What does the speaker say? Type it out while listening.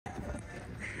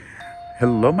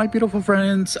Hello, my beautiful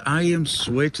friends. I am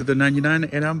Sway to the 99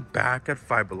 and I'm back at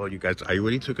Five Below. You guys, I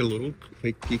already took a little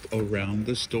quick peek around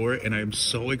the store and I'm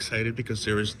so excited because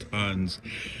there is tons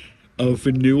of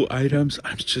new items.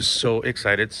 I'm just so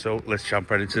excited. So let's jump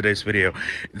right into today's video.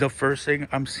 The first thing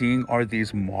I'm seeing are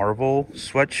these Marvel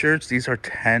sweatshirts. These are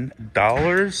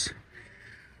 $10.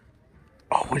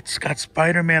 Oh, it's got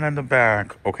Spider-Man on the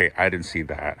back. Okay, I didn't see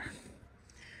that.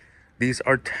 These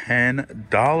are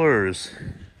 $10.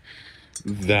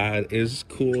 That is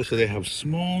cool. So they have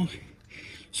small.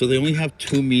 So they only have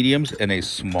two mediums and a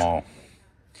small.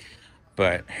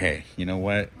 But hey, you know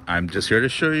what? I'm just here to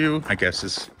show you. I guess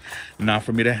it's not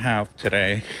for me to have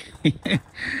today. All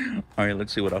right,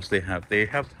 let's see what else they have. They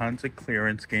have tons of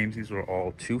clearance games. These are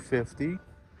all $2.50.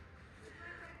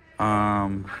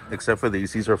 Except for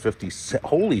these. These are 50 cents.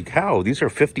 Holy cow, these are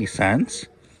 50 cents.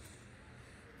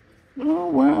 Oh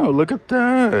wow, look at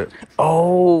that.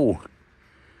 Oh,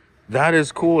 that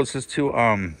is cool. It says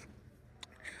to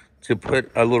put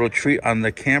a little treat on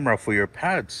the camera for your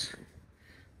pets.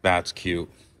 That's cute.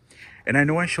 And I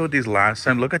know I showed these last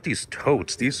time. Look at these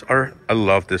totes. These are, I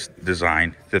love this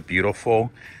design. The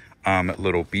beautiful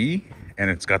little bee. And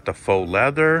it's got the faux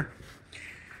leather.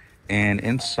 And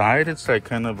inside it's like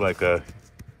kind of like a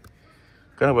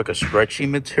stretchy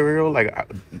material, like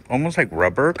almost like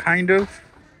rubber kind of.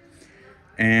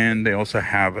 And they also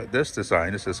have this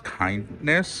design. This is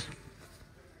kindness.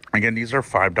 Again, these are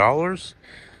 $5.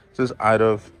 This is out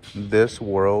of this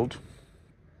world.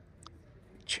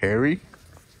 Cherry.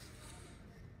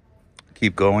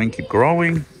 Keep going, keep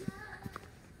growing.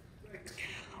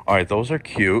 All right, those are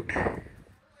cute.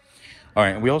 All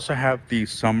right, we also have the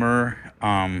summer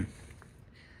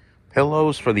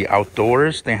pillows for the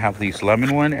outdoors. They have these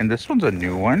lemon one, and this one's a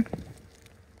new one.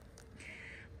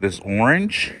 This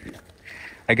orange.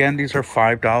 Again, these are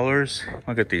 $5.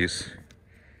 Look at these.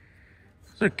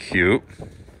 These are cute.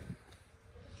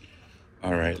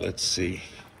 All right, let's see.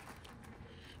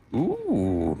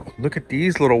 Ooh, look at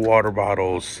these little water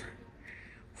bottles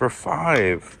for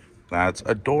 $5. That's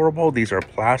adorable. These are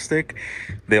plastic.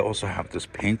 They also have this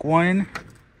pink one.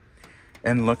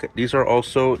 And look, these are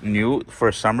also new for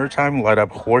summertime. Light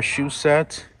up horseshoe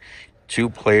set. 2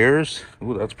 players.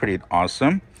 Ooh, that's pretty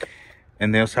awesome.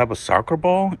 And they also have a soccer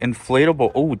ball.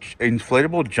 Inflatable. Oh,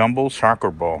 inflatable jumbo soccer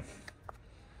ball.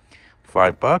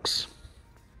 $5.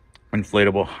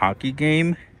 Inflatable hockey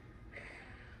game.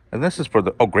 And this is for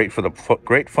the, oh, great for the,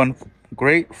 great fun,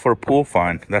 great for pool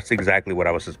fun. That's exactly what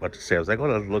I was just about to say. I was like,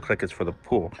 oh, that looks like it's for the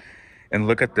pool. And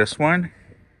look at this one.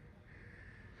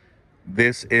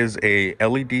 This is a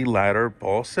LED ladder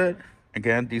ball set.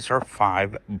 Again, these are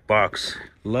 $5.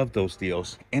 Love those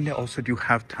deals. And they also do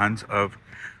have tons of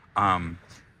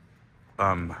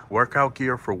workout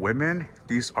gear for women.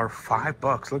 These are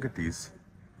 $5. Look at these.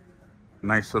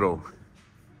 Nice little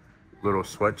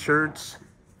sweatshirts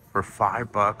for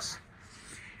 $5.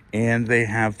 And they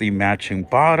have the matching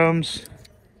bottoms.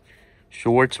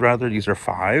 Shorts rather. These are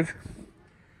 $5.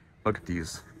 Look at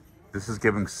these. This is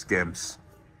giving Skims.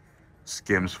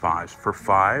 Skims 5s for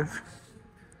 $5.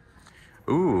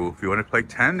 Ooh, if you want to play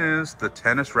tennis, the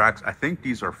tennis racks, I think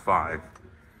these are $5.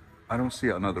 I don't see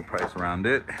another price around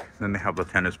it. Then they have the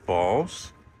tennis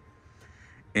balls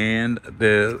and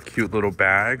the cute little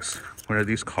bags. What are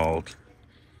these called?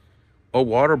 Oh,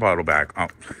 water bottle bag. Oh,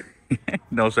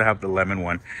 they also have the lemon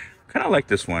one. Kind of like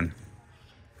this one.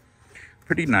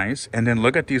 Pretty nice. And then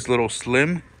look at these little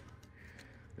slim.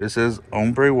 This is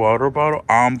ombre water bottle.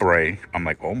 Ombre. I'm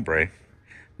like ombre.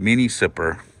 Mini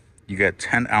sipper. You get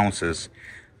 10 ounces.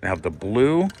 They have the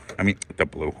blue. I mean, the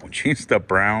blue. Oh, geez, the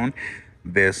brown.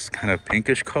 This kind of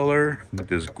pinkish color with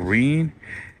this green.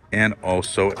 And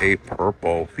also a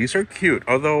purple. These are cute.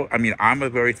 Although, I mean, I'm a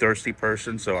very thirsty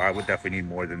person, so I would definitely need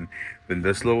more than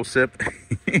this little sip.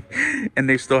 And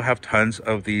they still have tons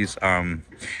of these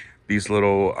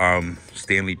little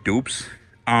Stanley dupes.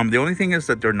 The only thing is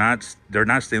that they're not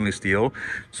stainless steel,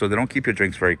 so they don't keep your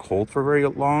drinks very cold for very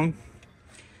long.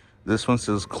 This one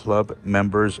says club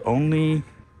members only.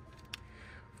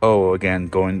 Oh, again,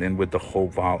 going in with the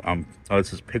whole oh,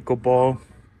 this is pickleball.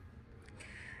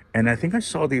 And I think I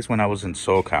saw these when I was in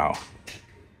SoCal.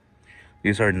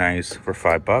 These are nice for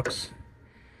 $5.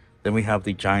 Then we have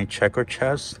the giant checker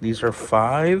chess. These are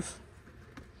 $5.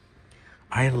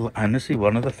 Honestly,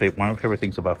 one of my favorite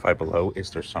things about Five Below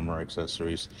is their summer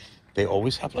accessories. They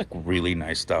always have like really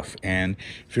nice stuff. And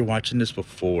if you're watching this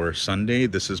before Sunday,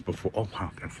 this is before, oh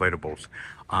wow, inflatables.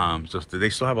 So they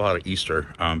still have a lot of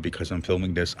Easter because I'm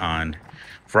filming this on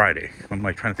Friday. I'm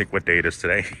like trying to think what day it is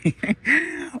today.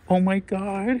 Oh my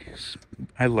God.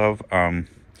 I love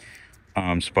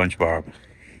SpongeBob.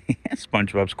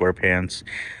 SpongeBob SquarePants,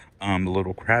 the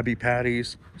little Krabby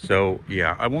Patties. So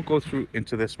yeah, I won't go through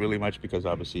into this really much because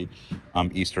obviously,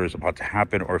 Easter is about to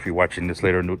happen. Or if you're watching this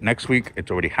later next week,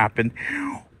 it's already happened.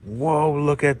 Whoa!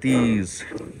 Look at these.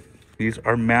 These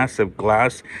are massive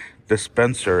glass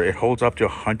dispenser. It holds up to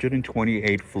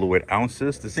 128 fluid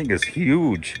ounces. This thing is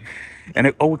huge, and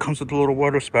it comes with a little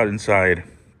water spout inside.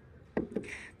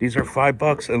 These are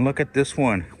 $5, and look at this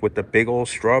one with the big old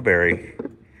strawberry.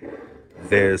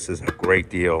 This is a great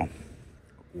deal.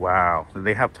 Wow,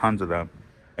 they have tons of them.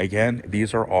 Again,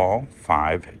 these are all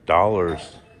 $5.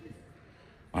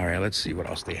 All right, let's see what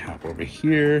else they have over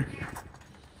here.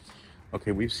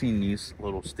 Okay, we've seen these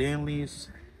little Stanleys.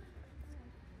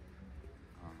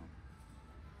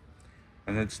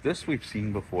 And it's this we've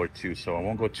seen before too, so I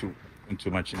won't go too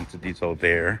much into detail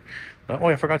there. But, oh,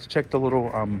 I forgot to check the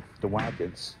little the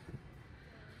wagons.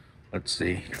 Let's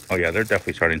see. Oh yeah, they're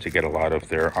definitely starting to get a lot of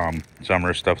their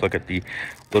summer stuff. Look at the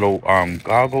little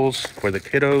goggles for the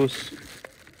kiddos.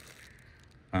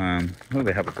 Oh,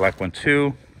 they have a black one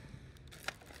too.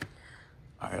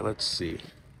 All right, let's see.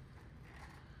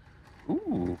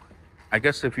 Ooh, I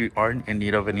guess if you aren't in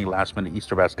need of any last minute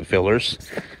Easter basket fillers,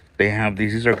 they have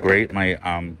these. These are great. My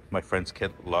friend's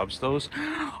kid loves those.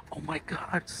 Oh my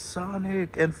God,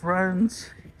 Sonic and Friends.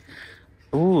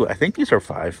 Ooh, I think these are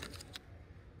 5.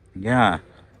 Yeah,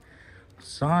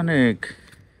 Sonic,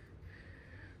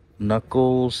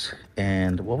 Knuckles,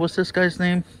 and what was this guy's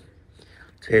name?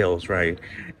 Tails, right?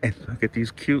 And look at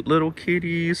these cute little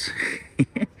kitties.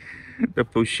 The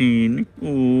Pusheen.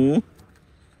 Ooh.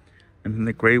 And then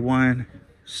the gray one.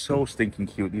 So stinking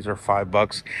cute. These are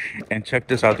 $5. And check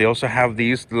this out. They also have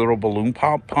these little balloon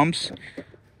pop pumps.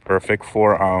 Perfect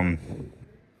for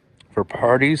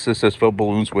parties. This says fill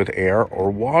balloons with air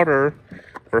or water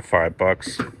for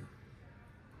 $5.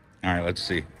 All right, let's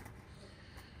see.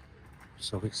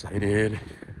 So excited.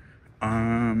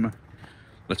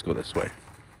 Let's go this way.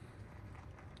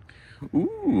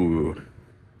 Ooh.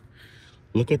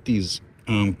 Look at these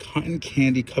cotton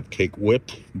candy cupcake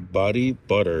whipped body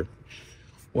butter.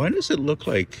 Why does it look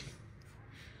like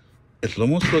it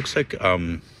almost looks like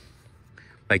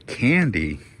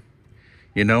candy?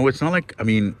 You know, it's not like, I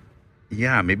mean,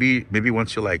 yeah, maybe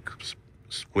once you like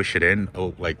squish it in,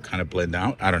 it'll like kind of blend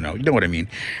out. I don't know. You know what I mean?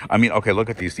 I mean, okay, look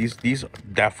at these. These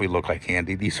definitely look like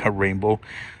candy. These are rainbow.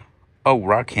 Oh,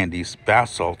 rock candies, bath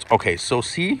salts. Okay, so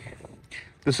see,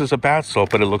 this is a bath salt,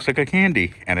 but it looks like a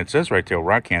candy. And it says right there,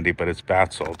 rock candy, but it's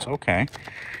bath salts. Okay.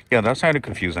 Yeah, that's not to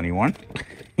confuse anyone.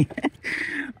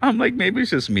 I'm like, maybe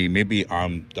it's just me. Maybe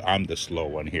I'm the slow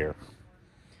one here.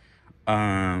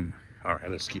 All right,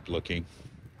 let's keep looking.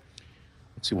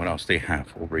 Let's see what else they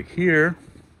have over here.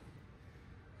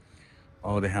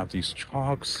 Oh, they have these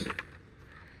chalks.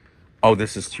 Oh,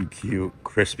 this is too cute.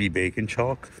 Crispy bacon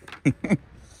chalk.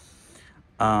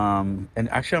 And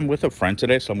actually I'm with a friend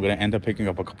today, so I'm gonna end up picking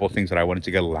up a couple of things that I wanted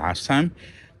to get last time.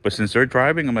 But since they're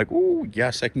driving, I'm like, oh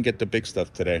yes, I can get the big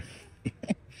stuff today.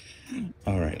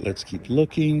 All right, let's keep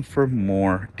looking for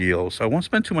more deals. I won't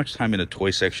spend too much time in the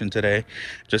toy section today,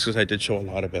 just because I did show a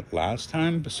lot of it last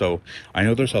time. So I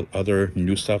know there's other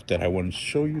new stuff that I want to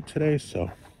show you today. So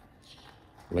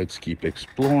let's keep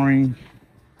exploring.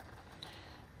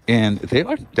 And they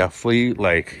are definitely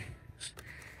like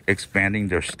expanding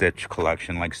their Stitch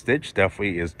collection. Like Stitch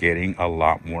definitely is getting a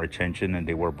lot more attention than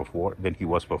he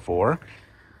was before.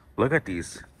 Look at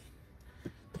these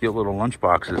cute little lunch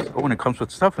boxes. Oh, and it comes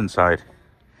with stuff inside.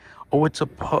 Oh, it's a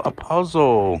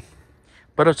puzzle,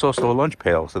 but it's also a lunch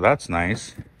pail, so that's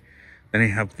nice. Then they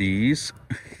have these.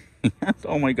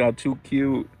 Oh my God, too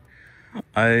cute.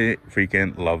 I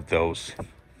freaking love those.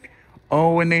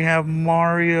 Oh, and they have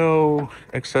Mario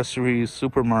accessories,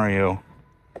 Super Mario.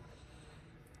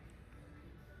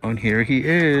 Oh, and here he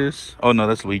is. Oh no,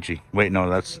 that's Luigi. Wait, no,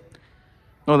 that's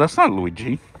not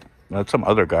Luigi. That's some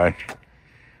other guy.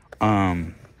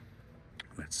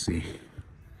 Let's see.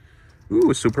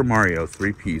 Ooh, Super Mario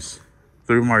 3-piece.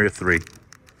 Super Mario 3. All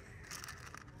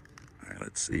right,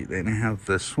 let's see. Then I have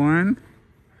this one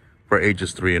for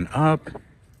ages 3 and up.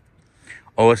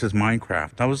 Oh, this is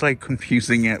Minecraft. I was like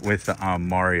confusing it with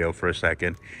Mario for a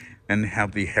second. And they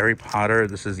have the Harry Potter.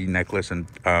 This is the necklace and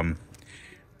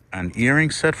an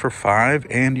earring set for $5.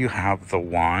 And you have the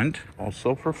wand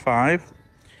also for $5.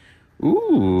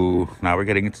 Ooh, now we're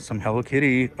getting into some Hello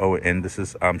Kitty. Oh, and this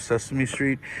is Sesame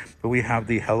Street. But we have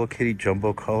the Hello Kitty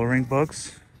jumbo coloring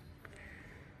books.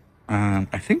 I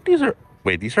think these are,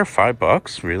 wait, these are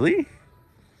 $5? Really?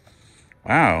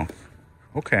 Wow.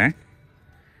 Okay.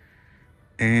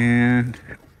 And,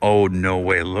 oh, no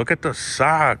way. Look at the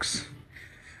socks.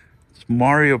 It's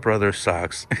Mario Brothers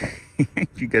socks.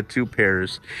 You get 2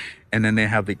 pairs. And then they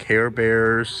have the Care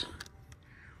Bears.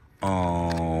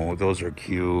 Oh, those are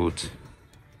cute.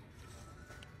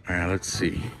 All right, let's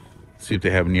see. See if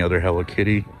they have any other Hello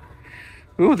Kitty.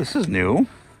 Ooh, this is new.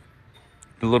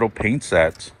 The little paint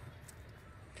set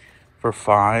for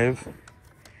 5.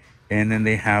 And then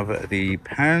they have the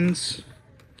pens.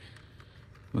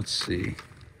 Let's see.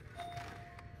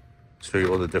 Show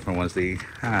you all the different ones they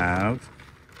have.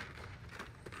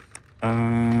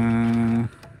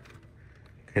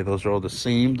 Okay, those are all the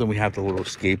same. Then we have the little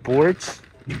skateboards.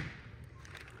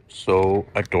 So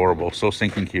adorable. So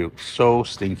stinking cute. So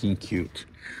stinking cute.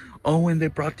 Oh, and they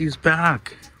brought these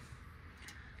back.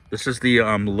 This is the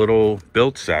little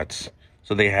build sets.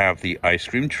 So they have the ice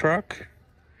cream truck.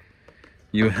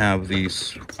 You have the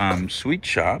sweet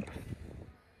shop.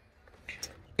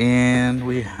 And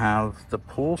we have the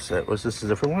pool set. Was this a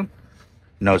different one?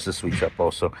 No, it's the sweet shop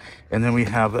also. And then we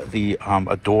have the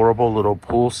adorable little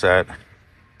pool set.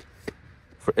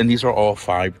 And these are all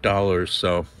 $5.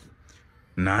 So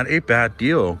not a bad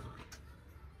deal.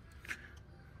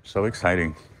 So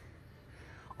exciting.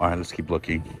 All right, let's keep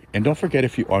looking. And don't forget,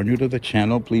 if you are new to the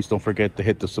channel, please don't forget to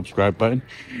hit the subscribe button.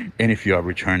 And if you are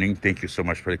returning, thank you so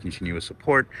much for the continuous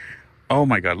support. Oh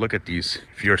my God, look at these.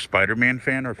 If you're a Spider-Man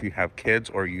fan, or if you have kids,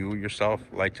 or you yourself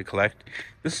like to collect,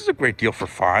 this is a great deal for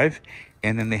 $5.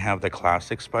 And then they have the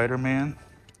classic Spider-Man,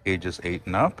 ages 8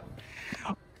 and up.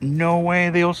 No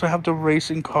way, they also have the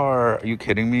racing car. Are you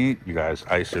kidding me? You guys,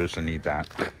 I seriously need that.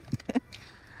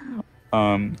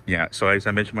 Yeah, so as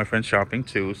I mentioned, my friend's shopping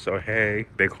too, so hey,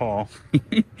 big haul.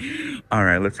 All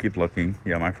right, let's keep looking.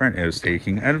 Yeah, my friend is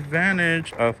taking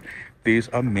advantage of these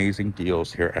amazing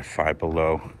deals here at Five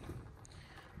Below.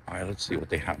 All right, let's see what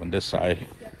they have on this side.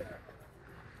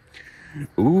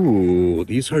 Ooh,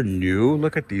 these are new.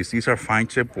 Look at these. These are fine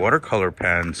tip watercolor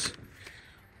pens.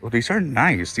 Well, these are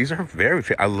nice. These are very,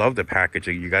 I love the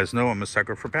packaging. You guys know I'm a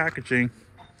sucker for packaging.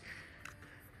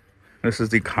 This is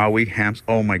the Kawi Hams.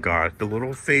 Oh my God, the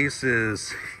little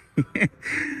faces.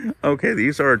 Okay,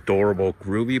 these are adorable.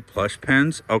 Groovy plush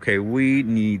pens. Okay, we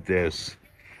need this.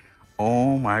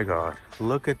 Oh my God,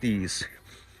 look at these.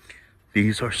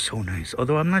 These are so nice.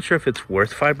 Although I'm not sure if it's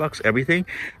worth $5 everything.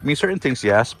 I mean, certain things,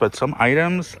 yes, but some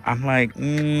items, I'm like,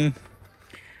 I'm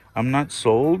not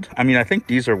sold. I mean, I think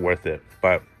these are worth it,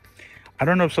 but I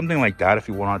don't know if something like that, if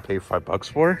you want to pay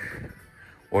 $5 for,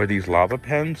 or these lava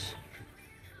pens.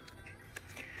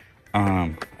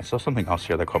 I saw something else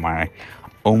here that caught my eye.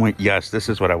 Oh my, yes, this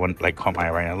is what I want, like, caught my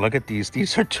eye right now. Look at these.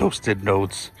 These are toasted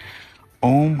notes.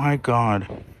 Oh my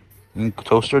God.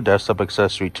 Toaster desktop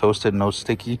accessory, toasted note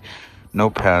sticky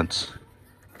notepads.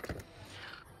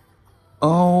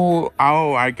 Oh,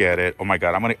 I get it. Oh my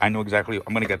God, I know exactly,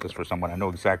 I'm gonna get this for someone. I know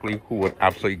exactly who would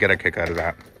absolutely get a kick out of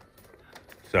that.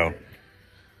 So,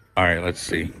 all right, let's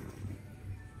see.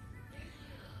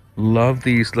 Love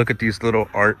these. Look at these little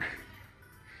art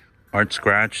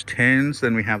scratch tins.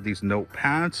 Then we have these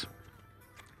notepads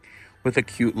with a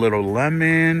cute little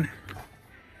lemon.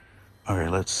 All right,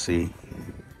 let's see.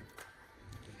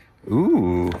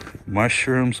 Ooh,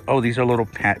 mushrooms. Oh, these are little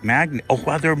magnet. Oh,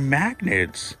 wow, they're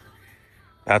magnets.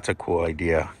 That's a cool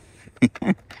idea.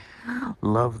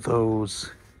 Love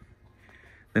those.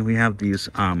 Then we have these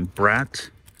Brat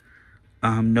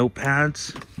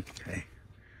notepads. Okay.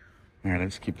 All right,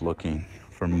 let's keep looking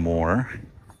for more.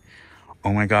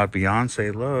 Oh my God,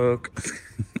 Beyonce, look.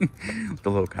 The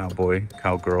little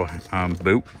cowgirl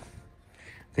boot.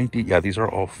 I think, yeah, these are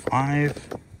all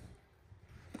 $5.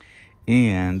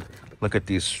 And look at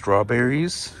these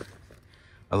strawberries.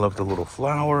 I love the little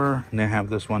flower. And they have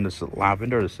this one, this is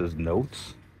lavender. This says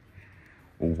notes.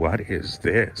 What is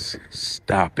this?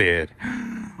 Stop it.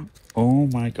 Oh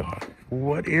my God.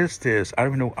 What is this? I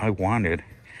don't even know what I wanted.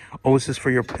 Oh, this is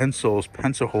for your pencils,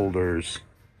 pencil holders.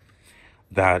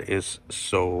 That is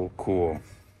so cool.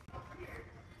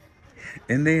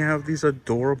 And they have these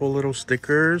adorable little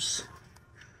stickers.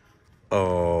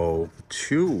 Oh,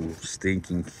 too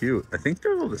stinking cute. I think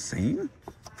they're all the same.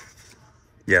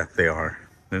 Yeah, they are.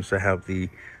 They also have the,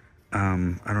 I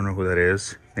don't know who that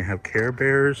is. They have Care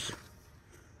Bears.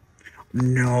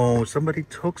 No, somebody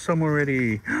took some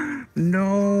already.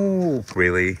 No,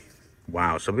 really?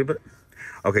 Wow, some people.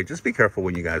 Okay, just be careful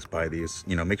when you guys buy these.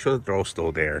 You know, make sure that they're all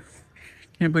still there.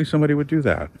 Can't believe somebody would do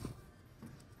that.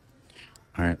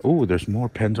 All right. Oh, there's more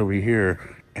pens over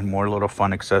here and more little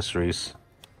fun accessories.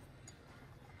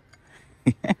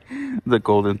 The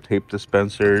golden tape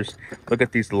dispensers. Look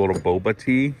at these little boba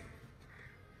tea.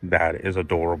 That is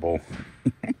adorable.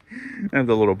 And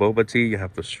the little boba tea. You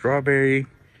have the strawberry.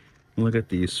 Look at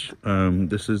these.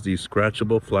 This is the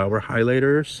scratchable flower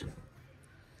highlighters.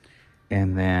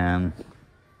 And then,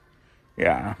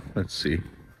 yeah, let's see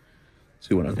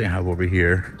what else they have over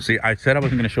here. See, I said I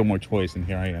wasn't going to show more toys, and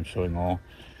here I am showing all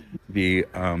the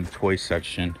toy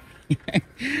section.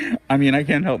 I mean, I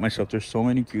can't help myself. There's so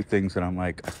many cute things that I'm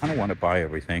like, I kind of want to buy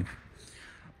everything.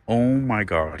 Oh my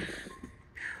god,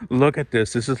 look at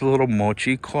this. This is a little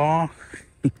mochi claw.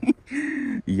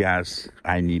 Yes,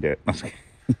 I need it.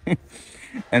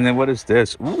 And then what is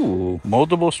this? Ooh,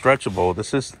 moldable stretchable.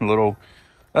 This is a little,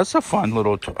 that's a fun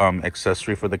little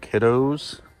accessory for the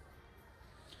kiddos.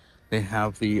 They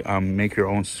have the make your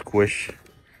own squish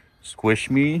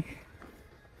me.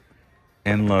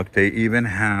 And look, they even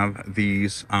have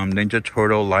these Ninja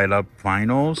Turtle light up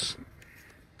vinyls.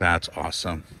 That's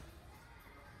awesome.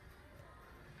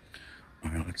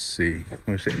 All right, let's see.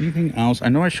 Was there anything else? I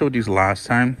know I showed these last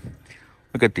time.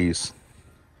 Look at these.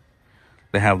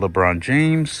 They have LeBron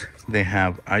James. They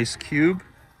have Ice Cube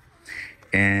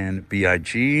and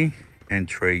B.I.G. and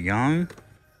Trey Young.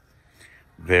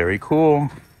 Very cool.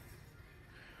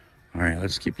 All right,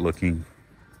 let's keep looking.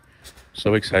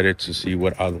 So excited to see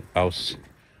what else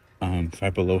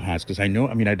Five Below has, because I know,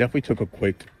 I mean, I definitely took a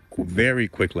very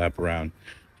quick lap around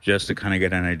just to kind of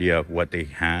get an idea of what they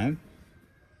had.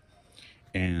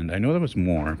 And I know there was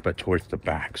more, but towards the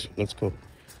back. So let's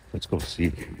go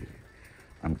see.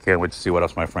 I can't wait to see what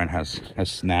else my friend has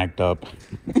snagged up.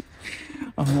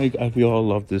 I'm like, we all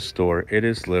love this store. It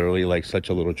is literally like such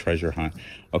a little treasure hunt.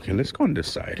 Okay, let's go on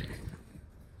this side.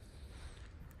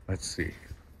 Let's see.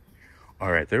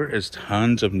 All right, there is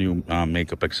tons of new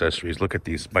makeup accessories. Look at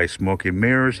these by Smoky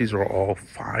Mirrors. These are all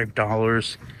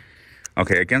 $5.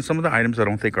 Okay, again, some of the items I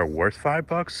don't think are worth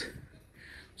 $5.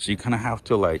 So you kind of have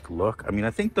to like look. I mean, I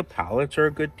think the palettes are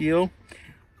a good deal,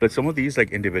 but some of these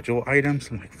like individual items,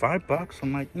 I'm like $5.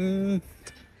 I'm like,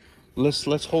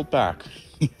 let's hold back.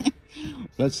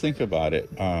 Let's think about it.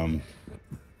 But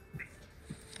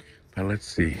let's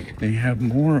see. They have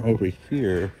more over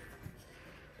here.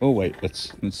 Oh wait,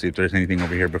 let's see if there's anything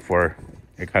over here before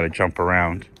I kind of jump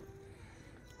around.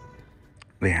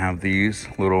 They have these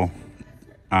little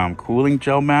cooling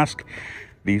gel mask.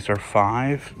 These are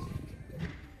 $5.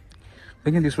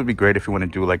 Thinking this would be great if you want to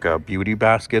do like a beauty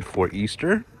basket for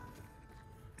Easter.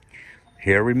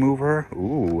 Hair remover.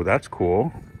 Ooh, that's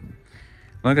cool.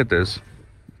 Look at this.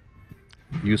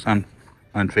 Used on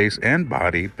face and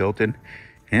body, built-in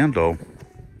handle.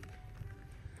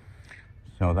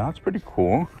 So that's pretty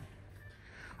cool.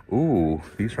 Ooh,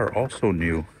 these are also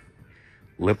new.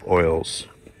 Lip oils.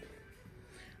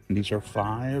 And these are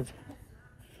 $5.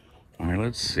 All right,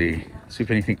 let's see. See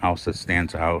if anything else that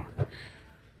stands out.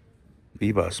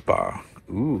 Viva Spa.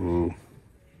 Ooh,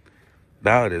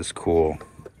 that is cool.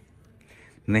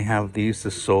 And they have these,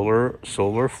 the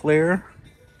solar flare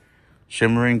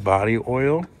shimmering body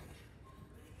oil.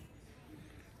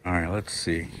 All right, let's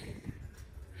see.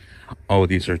 Oh,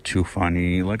 these are too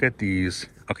funny. Look at these.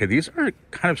 Okay, these are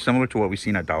kind of similar to what we've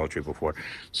seen at Dollar Tree before.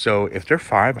 So if they're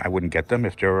 $5, I wouldn't get them.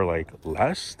 If they were like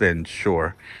less, then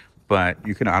sure. But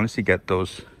you can honestly get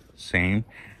those same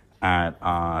at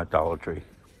Dollar Tree.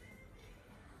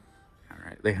 All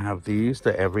right, they have these,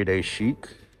 the Everyday Chic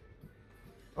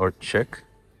or Chic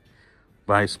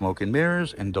by Smoke and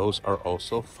Mirrors, and those are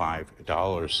also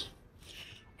 $5.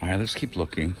 All right, let's keep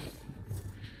looking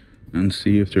and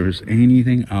see if there's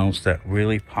anything else that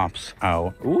really pops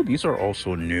out. Oh, these are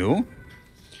also new.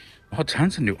 Oh,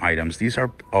 tons of new items. These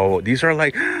are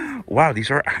like, wow, these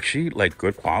are actually like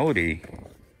good quality.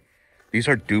 These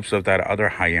are dupes of that other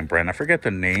high-end brand. I forget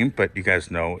the name, but you guys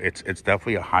know it's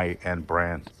definitely a high-end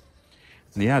brand.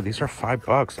 And yeah, these are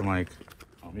 $5. I'm like,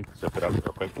 let me zip it up real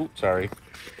quick. Oops, sorry.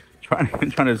 Trying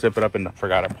to zip it up and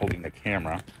forgot I'm holding the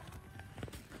camera.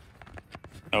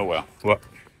 Oh well. Well.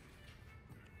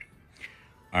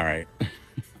 All right.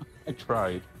 I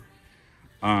tried.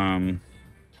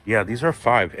 Yeah, these are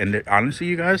 $5, and honestly,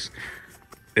 you guys,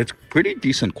 it's pretty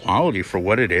decent quality for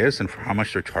what it is and for how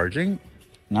much they're charging.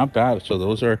 Not bad. So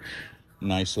those are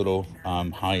nice little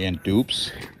high-end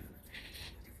dupes.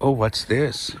 Oh, what's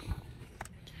this?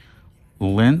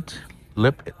 Lint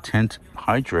lip tint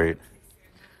hydrate.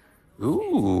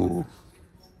 Ooh,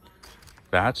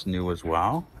 that's new as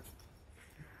well.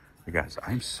 You guys,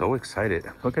 I'm so excited.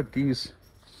 Look at these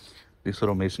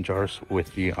little mason jars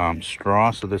with the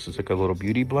straw. So this is like a little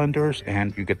beauty blenders,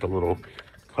 and you get the little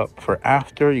cup for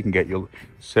after. You can get your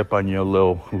sip on your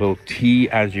little tea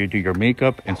as you do your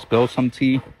makeup and spill some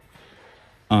tea.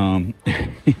 All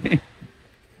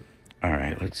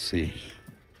right, let's see.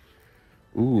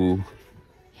 Ooh.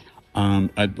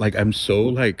 I'm so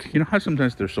like, you know how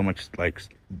sometimes there's so much like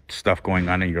stuff going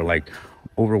on and you're like,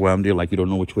 overwhelmed. You're like, you don't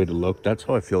know which way to look. That's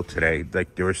how I feel today.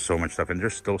 Like, there is so much stuff, and they're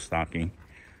still stocking.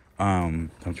 I'm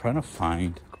trying to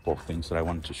find a couple of things that I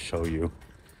wanted to show you.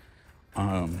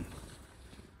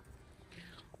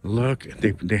 Look,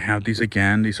 they have these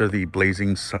again. These are the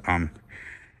blazing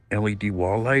LED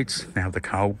wall lights. They have the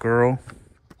cowgirl.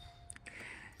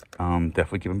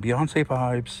 Definitely giving Beyonce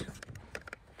vibes.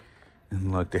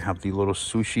 And look, they have the little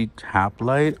sushi tap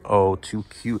light. Oh, too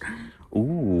cute.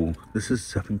 Ooh, this is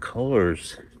 7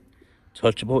 colors.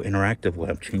 Touchable interactive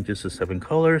lamp changes to 7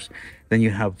 colors. Then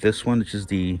you have this one, which is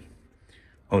the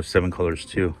 7 colors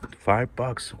too.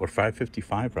 $5 or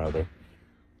 $5.55 rather.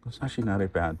 That's actually not a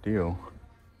bad deal.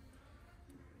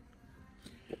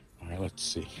 All right, let's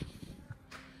see.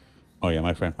 Oh yeah,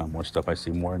 my friend found more stuff. I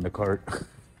see more in the cart.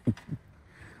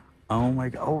 Oh my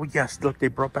god. Oh yes, look, they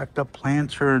brought back the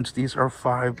planterns. These are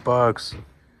 $5.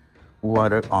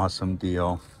 What an awesome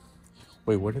deal.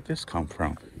 Wait, where did this come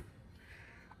from?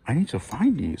 I need to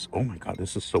find these. Oh my god,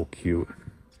 this is so cute.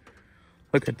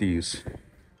 Look at these.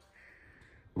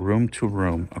 Room to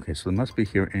room. Okay, so it must be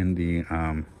here in the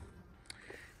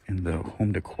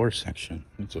home decor section.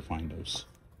 I need to find those.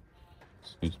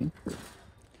 Excuse me.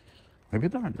 Maybe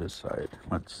they're on this side.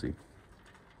 Let's see.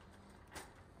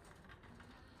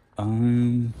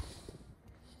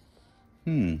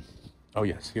 Oh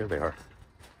yes, here they are.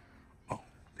 Oh,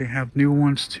 they have new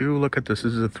ones too. Look at this.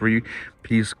 This is a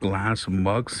 3-piece glass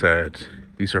mug set.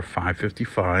 These are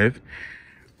 $5.55.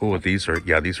 Oh, these are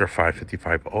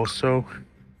 $5.55 also.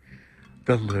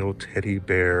 The little teddy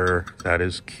bear. That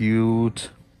is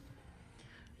cute.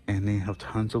 And they have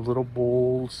tons of little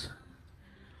bowls.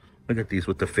 Look at these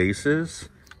with the faces.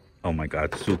 Oh my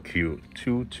god, so cute.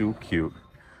 Too cute.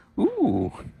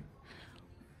 Ooh.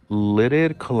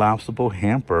 Lidded collapsible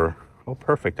hamper. Oh,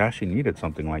 perfect. I actually needed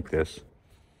something like this.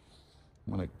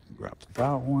 I'm gonna grab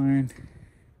that one.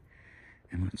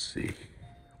 And let's see.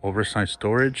 Oversized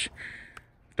storage.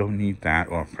 Don't need that.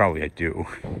 Or probably I do.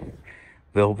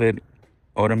 Velvet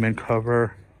ottoman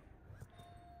cover.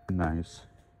 Nice.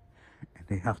 And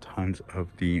they have tons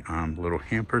of the little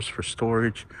hampers for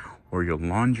storage or your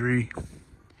laundry.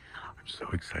 I'm so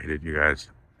excited, you guys.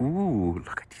 Ooh,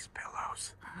 look at these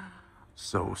pillows.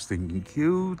 So stinking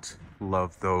cute.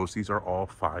 Love those. These are all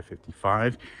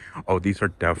 $5.55. Oh, these are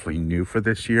definitely new for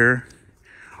this year.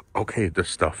 Okay, the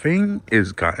stuffing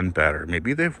is gotten better.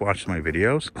 Maybe they've watched my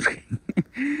videos.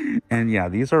 And yeah,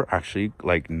 these are actually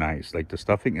like nice. Like the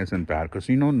stuffing isn't bad because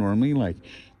normally like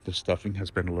the stuffing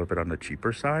has been a little bit on the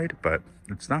cheaper side, but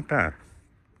it's not bad.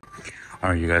 All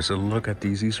right, you guys, so look at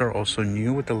these. These are also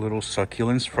new with the little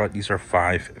succulents front. These are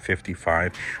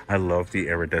 $5.55. I love the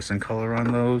iridescent color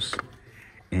on those.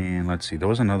 And let's see, there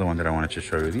was another one that I wanted to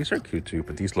show you. These are cute too,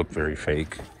 but these look very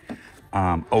fake.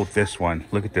 Oh, this one.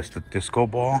 Look at this, the disco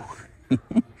ball.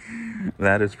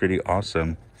 That is pretty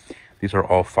awesome. These are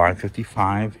all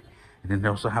 $5.55. And then they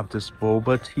also have this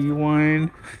boba tea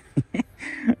one.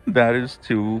 That is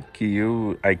too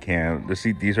cute. I can't.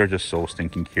 See, these are just so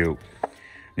stinking cute.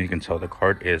 And you can tell the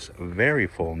cart is very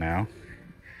full now.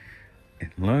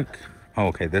 And look. Oh,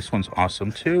 okay, this one's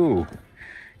awesome too.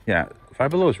 Yeah,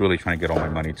 Five Below is really trying to get all my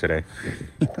money today.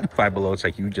 Five Below, it's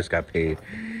like you just got paid.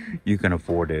 You can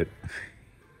afford it.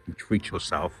 You treat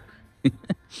yourself.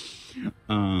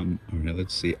 All right,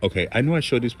 let's see. Okay, I know I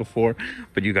showed these before,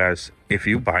 but you guys, if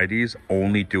you buy these,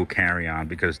 only do carry on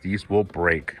because these will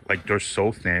break. Like, they're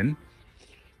so thin.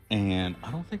 And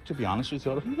I don't think, to be honest with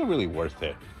you, I don't think they're really worth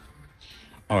it.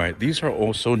 All right, these are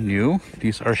also new.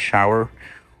 These are shower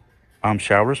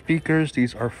speakers.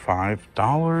 These are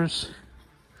 $5.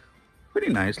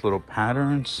 Pretty nice little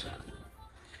patterns.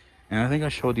 And I think I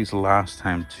showed these last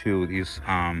time too. These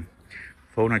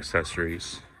phone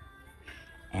accessories.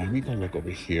 Let me go look over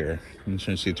here. I'm just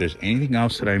trying to see if there's anything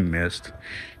else that I missed.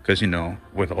 Because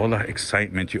with all that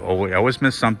excitement, I always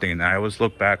miss something. And I always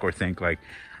look back or think like,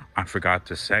 I forgot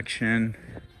this section.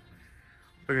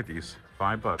 Look at these,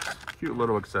 $5. Cute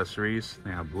little accessories.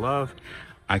 They have love.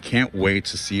 I can't wait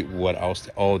to see what else.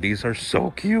 Oh, these are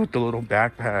so cute. The little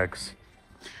backpacks.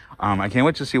 I can't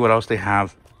wait to see what else they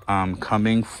have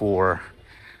coming for.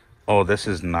 Oh, this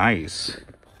is nice.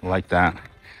 I like that.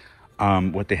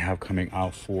 What they have coming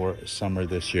out for summer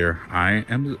this year. I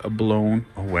am blown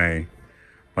away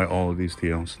by all of these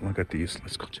deals. Look at these.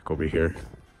 Let's go check over here.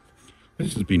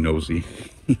 Let's just be nosy.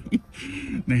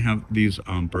 They have these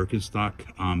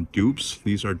Birkenstock dupes.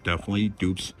 These are definitely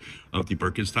dupes of the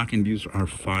Birkenstock, and these are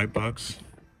 $5.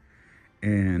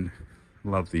 And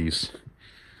love these.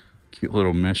 Cute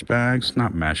little mesh bags,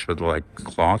 not mesh, but like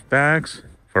cloth bags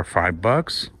for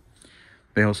 $5.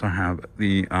 They also have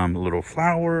the little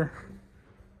flower.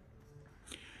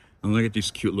 And look at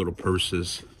these cute little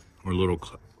purses or little,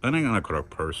 I don't know, call it a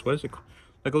purse. What is it?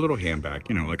 Like a little handbag,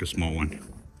 you know, like a small one.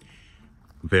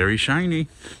 Very shiny.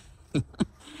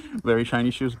 Very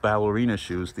shiny shoes, ballerina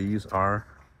shoes. These are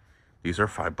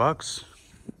 $5.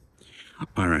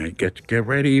 All right, get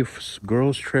ready for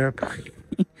girls trip.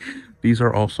 These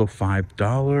are also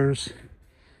 $5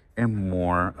 and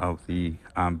more of the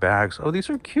bags. Oh, these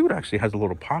are cute. Actually, has a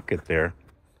little pocket there.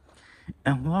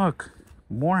 And look,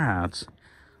 more hats.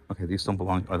 Okay, these don't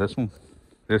belong. Oh,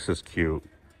 this is cute.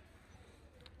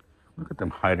 Look at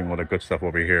them hiding all the good stuff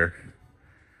over here.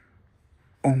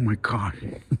 Oh my God.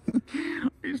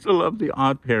 I used to love the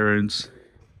Odd Parents.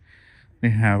 They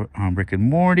have Rick and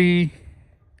Morty,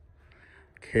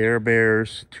 Care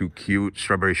Bears, too cute.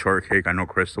 Strawberry Shortcake. I know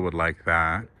Crystal would like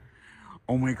that.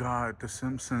 Oh my God, The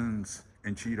Simpsons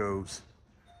and Cheetos.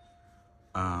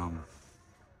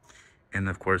 And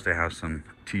of course, they have some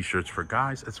t-shirts for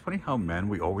guys. It's funny how men,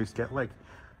 we always get like,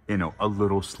 you know, a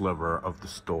little sliver of the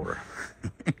store.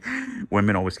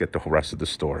 Women always get the whole rest of the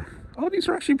store. Oh, these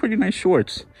are actually pretty nice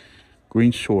shorts.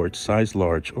 Green shorts, size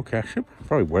large. Okay, I should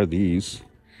probably wear these.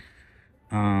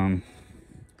 Yeah,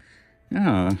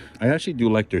 I actually do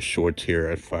like their shorts here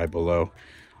at Five Below.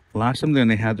 Last time when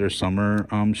they had their summer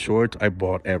shorts, I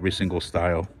bought every single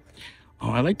style.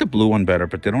 Oh, I like the blue one better,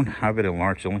 but they don't have it in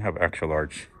large. They only have extra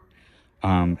large.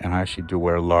 And I actually do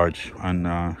wear large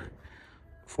on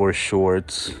for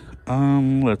shorts.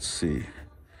 Let's see.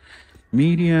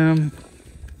 Medium.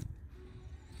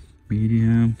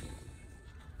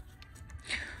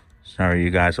 Sorry, you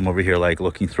guys. I'm over here like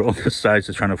looking through all the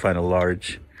sizes, trying to find a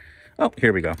large. Oh,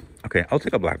 here we go. Okay, I'll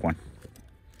take a black one.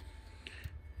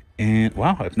 And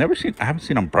wow, I haven't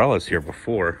seen umbrellas here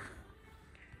before.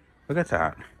 Look at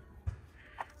that.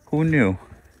 Who knew?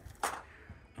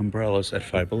 Umbrellas at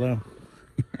Five Below.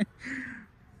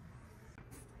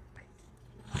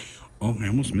 Oh, I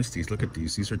almost missed these. Look at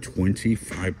these. These are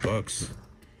 $25.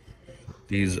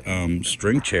 These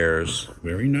string chairs,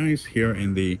 very nice here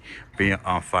in the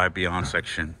Five Beyond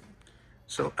section.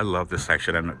 So I love this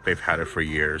section, and they've had it for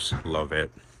years. Love it.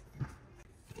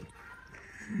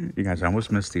 You guys, I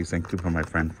almost missed these. Thank you for my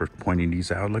friend for pointing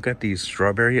these out. Look at these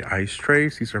strawberry ice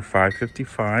trays. These are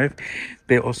 $5.55.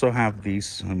 They also have these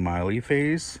smiley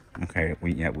face. Okay,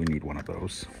 we need one of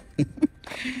those.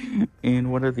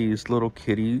 And what are these little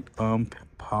kitty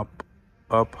pop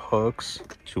up hooks?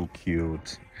 Too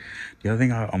cute. The other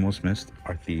thing I almost missed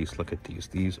are these. Look at these.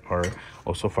 These are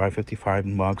also $5.55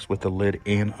 mugs with a lid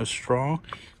and a straw.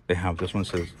 They have, this one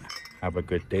says have a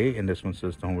good day, and this one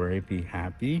says don't worry, be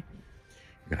happy.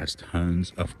 Guys,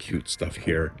 tons of cute stuff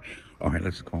here. All right,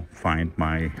 let's go find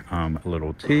my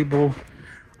little table.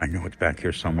 I know it's back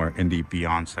here somewhere in the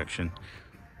Beyond section.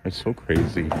 It's so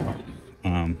crazy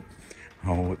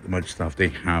how much stuff they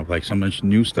have, like so much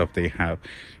new stuff they have.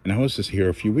 And I was just here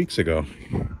a few weeks ago.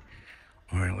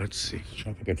 All right, let's see.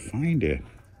 Try if I can find it.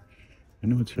 I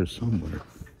know it's here somewhere.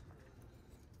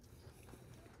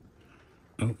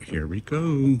 Oh, here we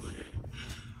go.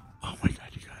 Oh my God,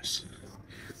 you guys.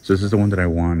 So this is the one that I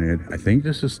wanted. I think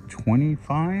this is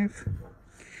 25.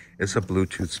 It's a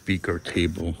Bluetooth speaker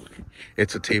table.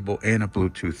 It's a table and a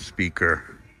Bluetooth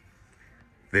speaker.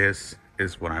 This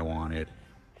is what I wanted.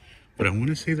 But I want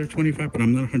to say they're 25, but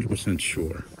I'm not 100%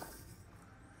 sure.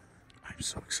 I'm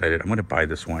so excited. I'm going to buy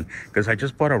this one because I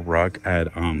just bought a rug at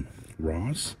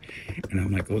Ross. And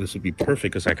I'm like, oh, this would be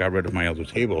perfect because I got rid of my other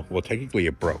table. Well, technically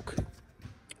it broke.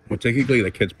 Well, technically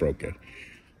the kids broke it.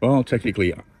 Well,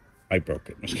 technically I broke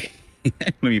it.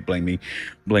 Let me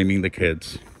blaming the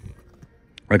kids.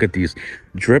 Look at these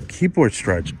drip keyboard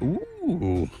stretch.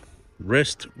 Ooh,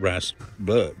 wrist rest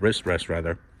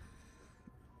rather.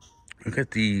 Look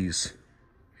at these,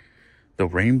 the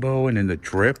rainbow and then the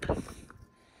drip.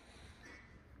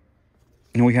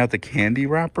 And we have the candy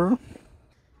wrapper.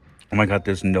 Oh my God,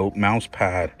 this note mouse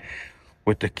pad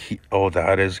with the key. Oh,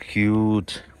 that is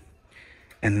cute.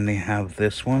 And then they have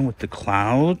this one with the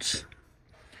clouds.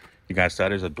 You guys,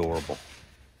 that is adorable.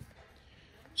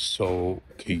 So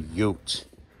cute.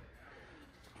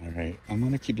 All right, I'm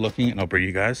gonna keep looking and I'll bring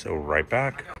you guys right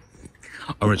back.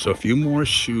 All right, so a few more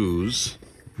shoes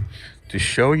to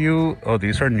show you. Oh,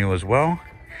 these are new as well.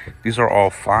 These are all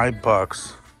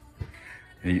 $5.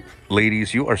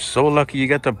 Ladies, you are so lucky. You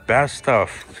get the best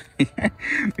stuff.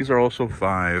 These are also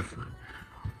 $5.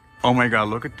 Oh my God,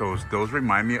 look at those. Those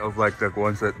remind me of like the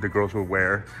ones that the girls would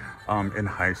wear in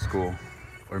high school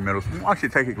or middle school. Actually,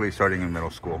 technically starting in middle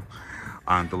school.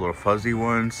 The little fuzzy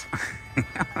ones.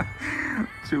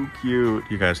 Too cute.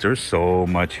 You guys, there's so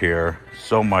much here.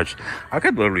 So much. I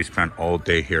could literally spend all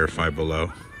day here at Five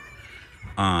Below.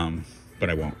 But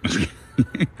I won't.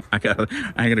 I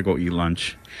gotta go eat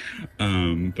lunch.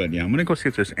 But yeah, I'm gonna go see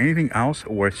if there's anything else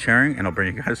worth sharing, and I'll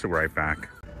bring you guys right back.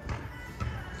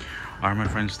 All right, my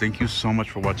friends, thank you so much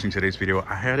for watching today's video.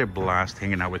 I had a blast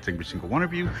hanging out with every single one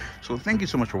of you. So thank you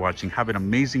so much for watching. Have an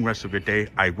amazing rest of your day.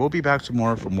 I will be back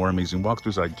tomorrow for more amazing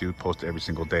walkthroughs. I do post every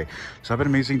single day. So have an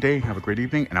amazing day. Have a great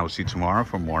evening. And I will see you tomorrow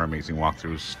for more amazing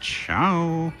walkthroughs.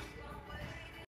 Ciao.